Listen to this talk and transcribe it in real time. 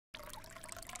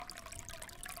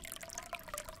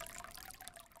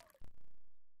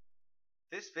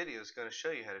This video is going to show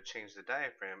you how to change the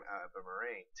diaphragm out of a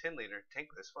Marey 10-liter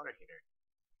tankless water heater.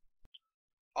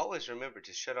 Always remember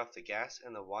to shut off the gas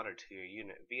and the water to your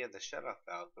unit via the shutoff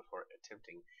valve before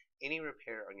attempting any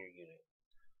repair on your unit.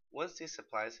 Once these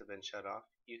supplies have been shut off,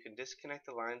 you can disconnect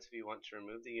the lines if you want to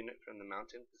remove the unit from the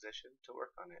mounting position to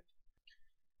work on it.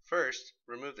 First,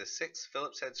 remove the 6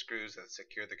 Phillips head screws that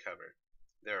secure the cover.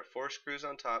 There are 4 screws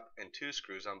on top and 2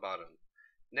 screws on bottom.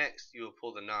 Next, you will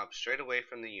pull the knob straight away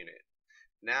from the unit.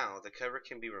 Now the cover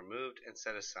can be removed and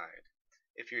set aside.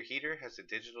 If your heater has a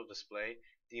digital display,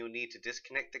 then you will need to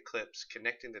disconnect the clips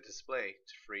connecting the display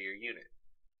to free your unit.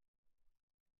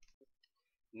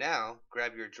 Now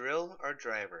grab your drill or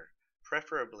driver,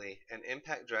 preferably an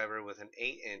impact driver with an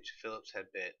 8-inch Phillips head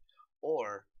bit,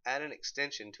 or add an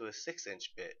extension to a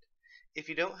 6-inch bit. If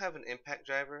you don't have an impact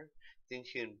driver, then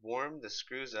you can warm the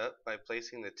screws up by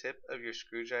placing the tip of your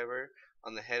screwdriver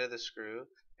on the head of the screw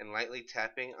and lightly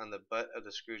tapping on the butt of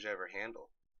the screwdriver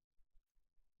handle.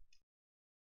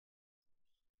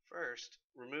 First,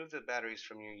 remove the batteries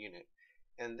from your unit,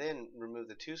 and then remove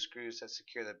the 2 screws that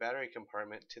secure the battery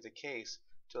compartment to the case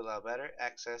to allow better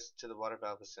access to the water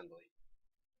valve assembly.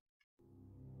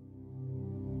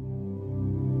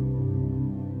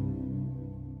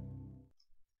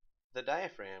 The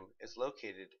diaphragm is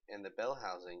located in the bell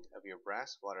housing of your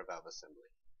brass water valve assembly.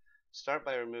 Start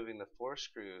by removing the 4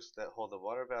 screws that hold the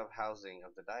water valve housing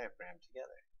of the diaphragm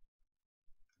together.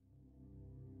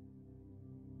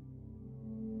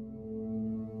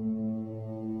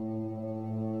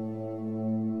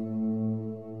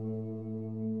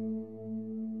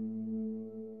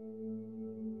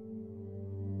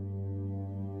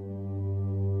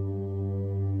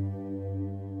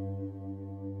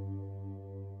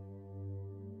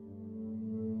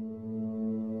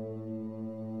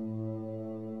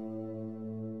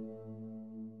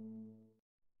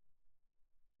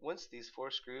 Once these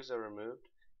 4 screws are removed,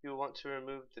 you will want to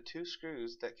remove the 2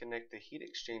 screws that connect the heat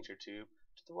exchanger tube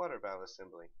to the water valve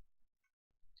assembly.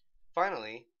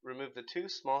 Finally, remove the 2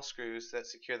 small screws that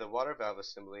secure the water valve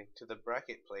assembly to the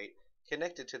bracket plate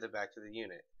connected to the back of the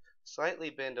unit. Slightly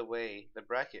bend away the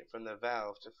bracket from the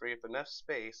valve to free up enough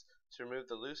space to remove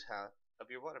the loose half of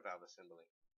your water valve assembly.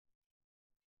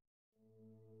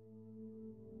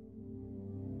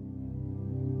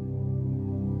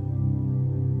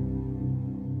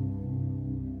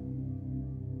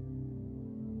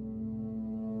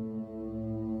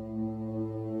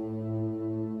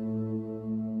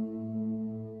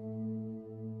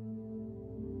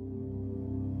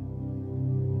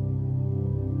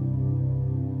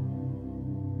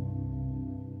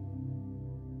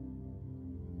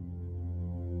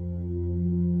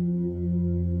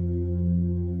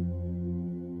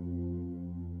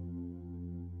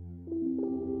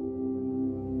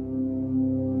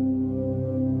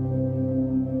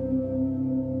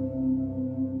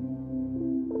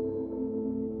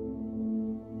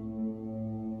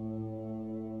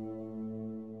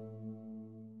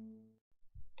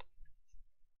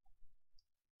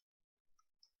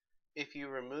 If you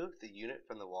remove the unit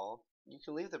from the wall, you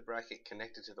can leave the bracket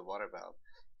connected to the water valve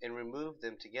and remove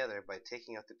them together by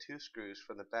taking out the 2 screws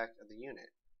from the back of the unit.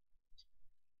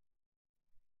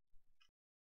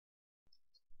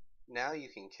 Now you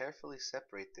can carefully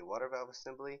separate the water valve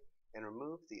assembly and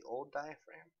remove the old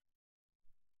diaphragm.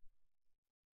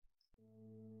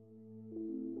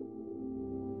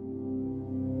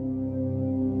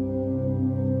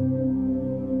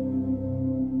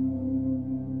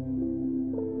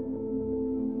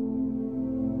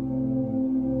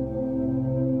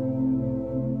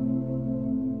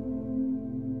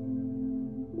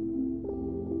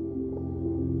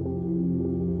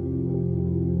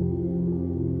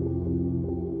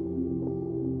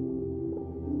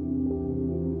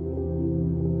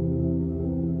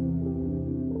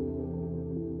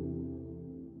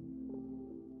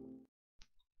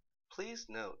 Please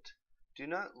note, do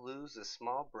not lose the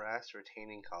small brass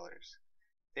retaining collars.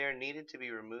 They are needed to be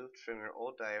removed from your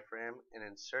old diaphragm and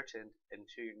inserted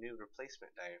into your new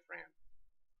replacement diaphragm.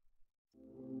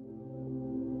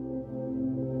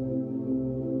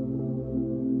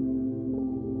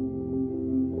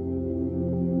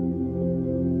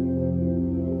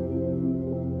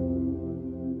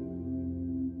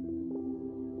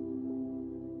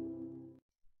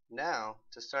 Now,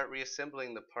 to start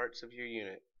reassembling the parts of your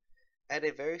unit. Add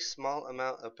a very small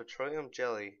amount of petroleum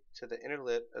jelly to the inner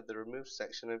lip of the removed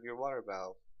section of your water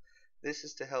valve. This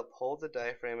is to help hold the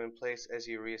diaphragm in place as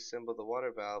you reassemble the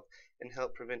water valve and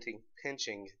help preventing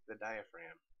pinching the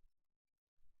diaphragm.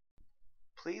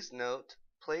 Please note,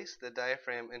 place the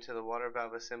diaphragm into the water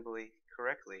valve assembly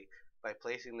correctly by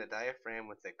placing the diaphragm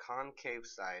with the concave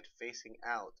side facing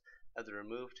out of the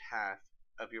removed half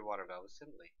of your water valve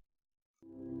assembly.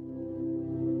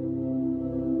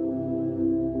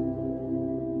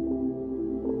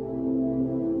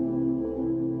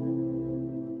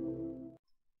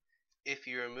 If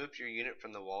you remove your unit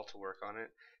from the wall to work on it,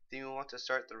 then you will want to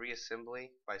start the reassembly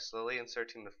by slowly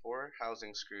inserting the 4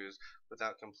 housing screws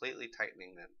without completely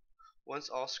tightening them. Once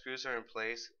all screws are in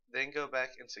place, then go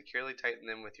back and securely tighten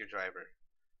them with your driver.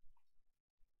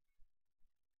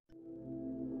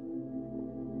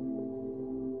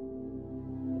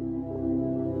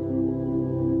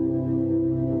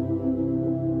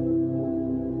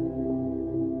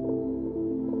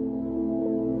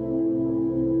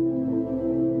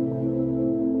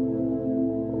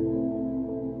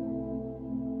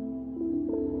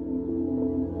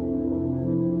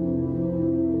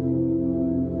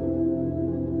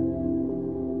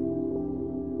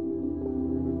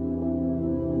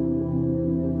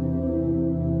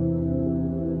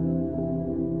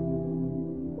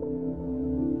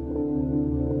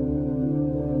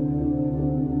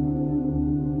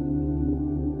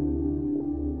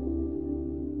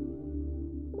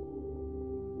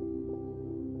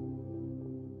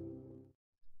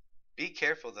 Be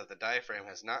careful that the diaphragm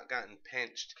has not gotten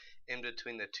pinched in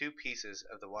between the 2 pieces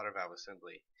of the water valve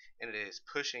assembly, and it is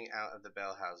pushing out of the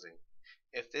bell housing.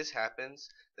 If this happens,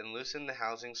 then loosen the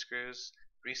housing screws,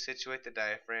 resituate the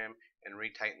diaphragm, and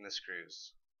retighten the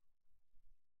screws.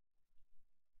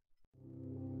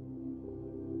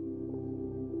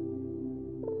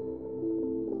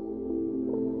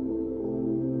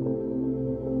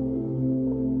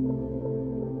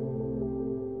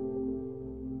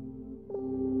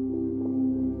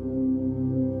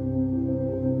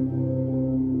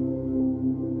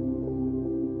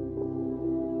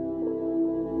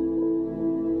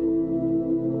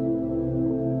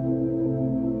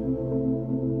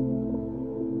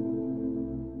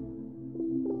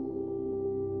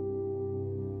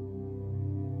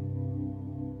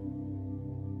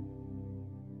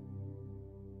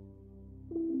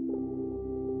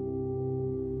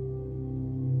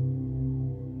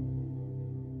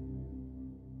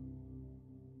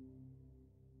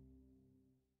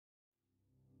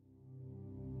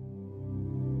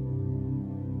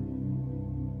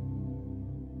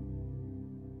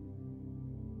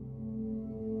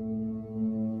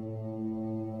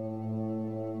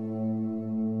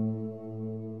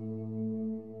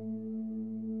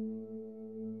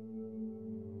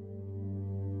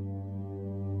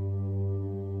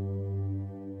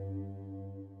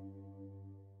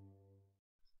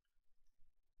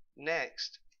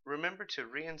 Next, remember to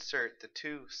reinsert the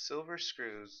 2 silver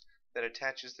screws that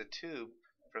attaches the tube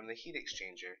from the heat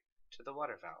exchanger to the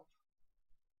water valve.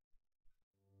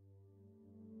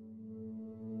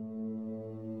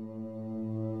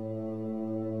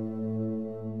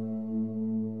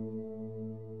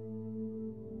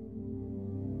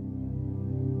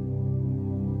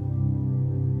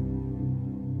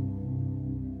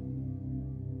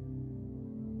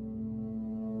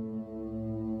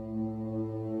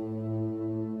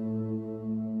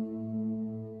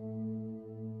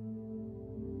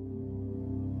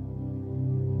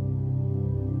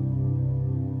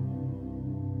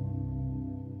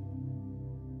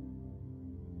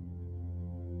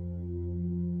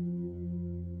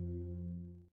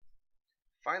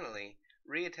 Finally,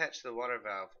 reattach the water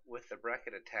valve with the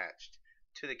bracket attached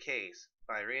to the case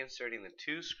by reinserting the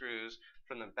 2 screws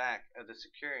from the back of the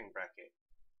securing bracket.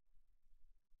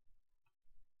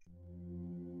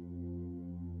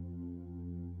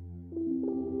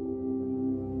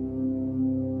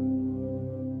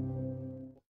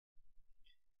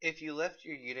 If you left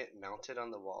your unit mounted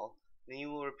on the wall, then you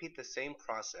will repeat the same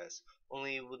process,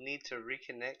 only you will need to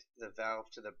reconnect the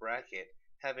valve to the bracket,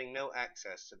 having no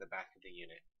access to the back of the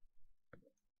unit.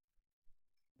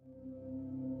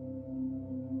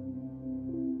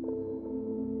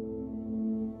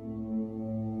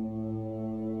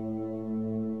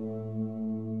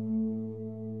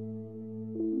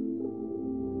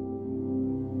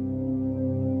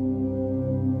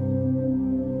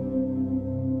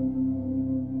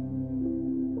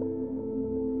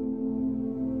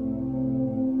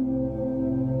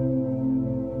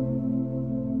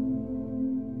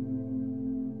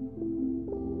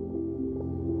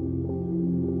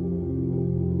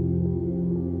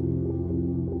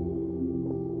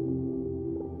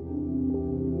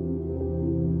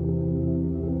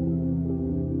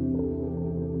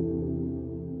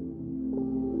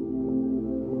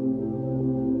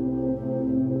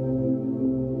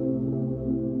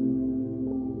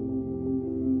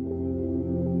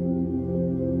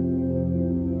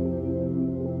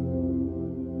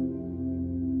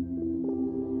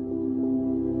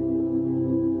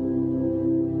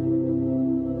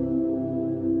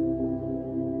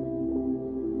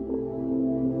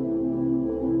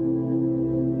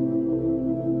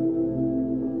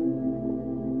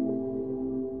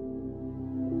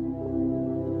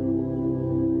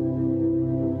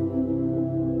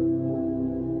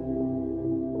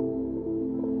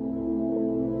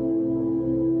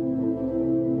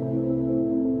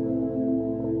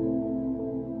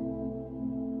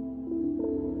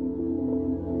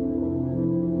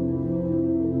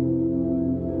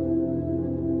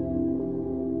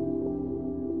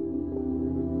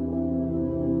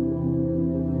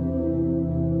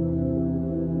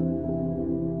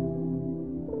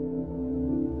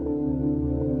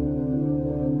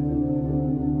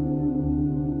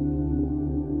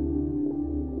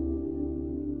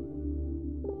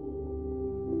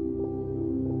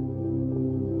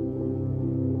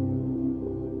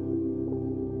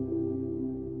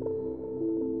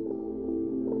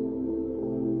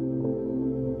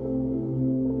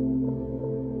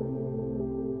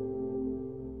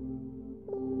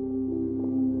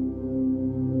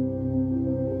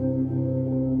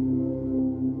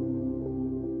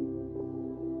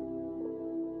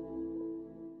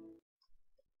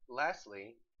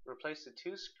 Lastly, replace the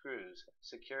 2 screws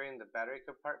securing the battery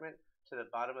compartment to the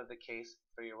bottom of the case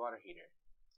for your water heater.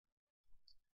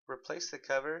 Replace the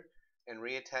cover and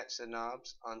reattach the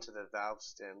knobs onto the valve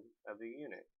stem of the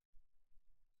unit.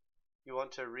 You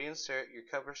want to reinsert your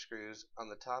cover screws on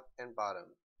the top and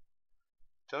bottom.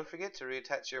 Don't forget to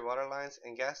reattach your water lines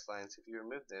and gas lines if you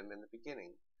removed them in the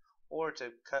beginning, or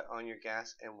to cut on your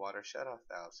gas and water shutoff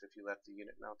valves if you left the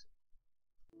unit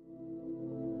mounted.